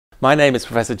My name is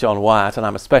Professor John Wyatt and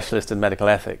I'm a specialist in medical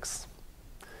ethics.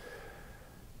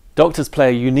 Doctors play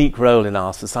a unique role in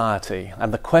our society,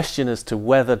 and the question as to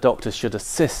whether doctors should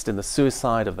assist in the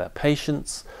suicide of their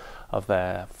patients, of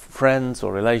their friends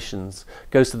or relations,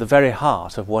 goes to the very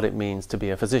heart of what it means to be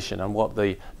a physician and what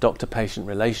the doctor-patient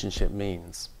relationship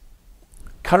means.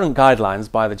 Current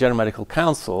guidelines by the General Medical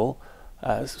Council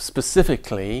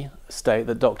specifically state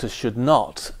that doctors should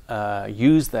not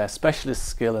use their specialist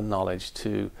skill and knowledge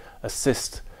to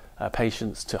assist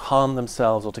patients to harm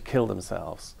themselves or to kill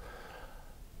themselves.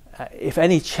 If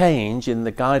any change in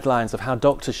the guidelines of how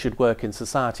doctors should work in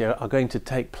society are going to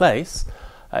take place,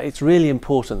 it's really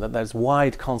important that there's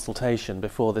wide consultation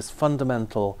before this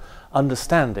fundamental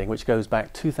understanding, which goes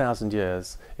back 2,000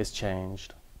 years, is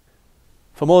changed.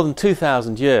 For more than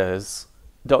 2,000 years,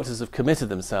 doctors have committed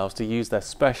themselves to use their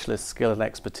specialist skill and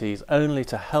expertise only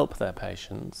to help their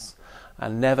patients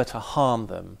and never to harm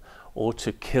them or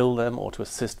to kill them or to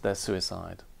assist their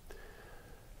suicide.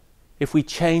 If we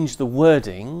change the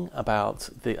wording about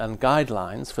the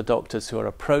guidelines for doctors who are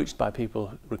approached by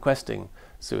people requesting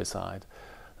suicide,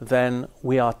 then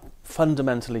we are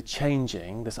fundamentally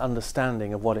changing this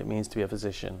understanding of what it means to be a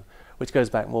physician, which goes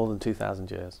back more than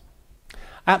 2,000 years.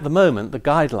 At the moment, the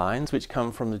guidelines which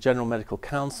come from the General Medical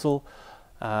Council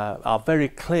are very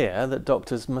clear that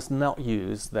doctors must not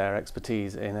use their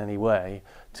expertise in any way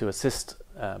to assist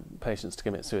patients to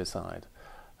commit suicide.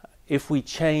 If we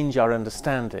change our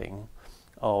understanding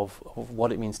of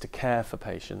what it means to care for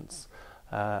patients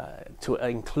to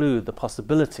include the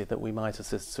possibility that we might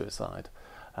assist suicide,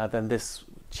 then this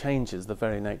changes the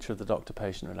very nature of the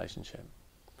doctor-patient relationship.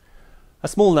 A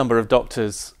small number of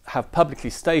doctors have publicly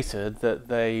stated that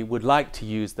they would like to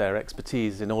use their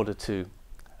expertise in order to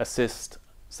assist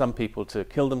some people to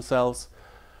kill themselves.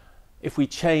 If we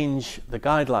change the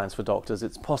guidelines for doctors,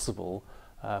 it's possible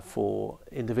for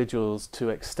individuals to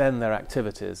extend their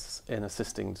activities in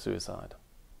assisting suicide.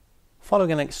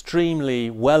 Following an extremely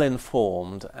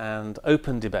well-informed and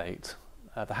open debate,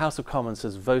 the House of Commons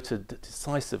has voted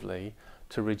decisively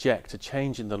to reject a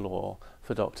change in the law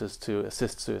for doctors to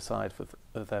assist suicide for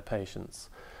their patients.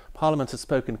 Parliament has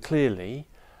spoken clearly,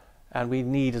 and we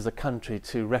need as a country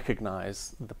to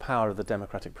recognise the power of the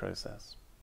democratic process.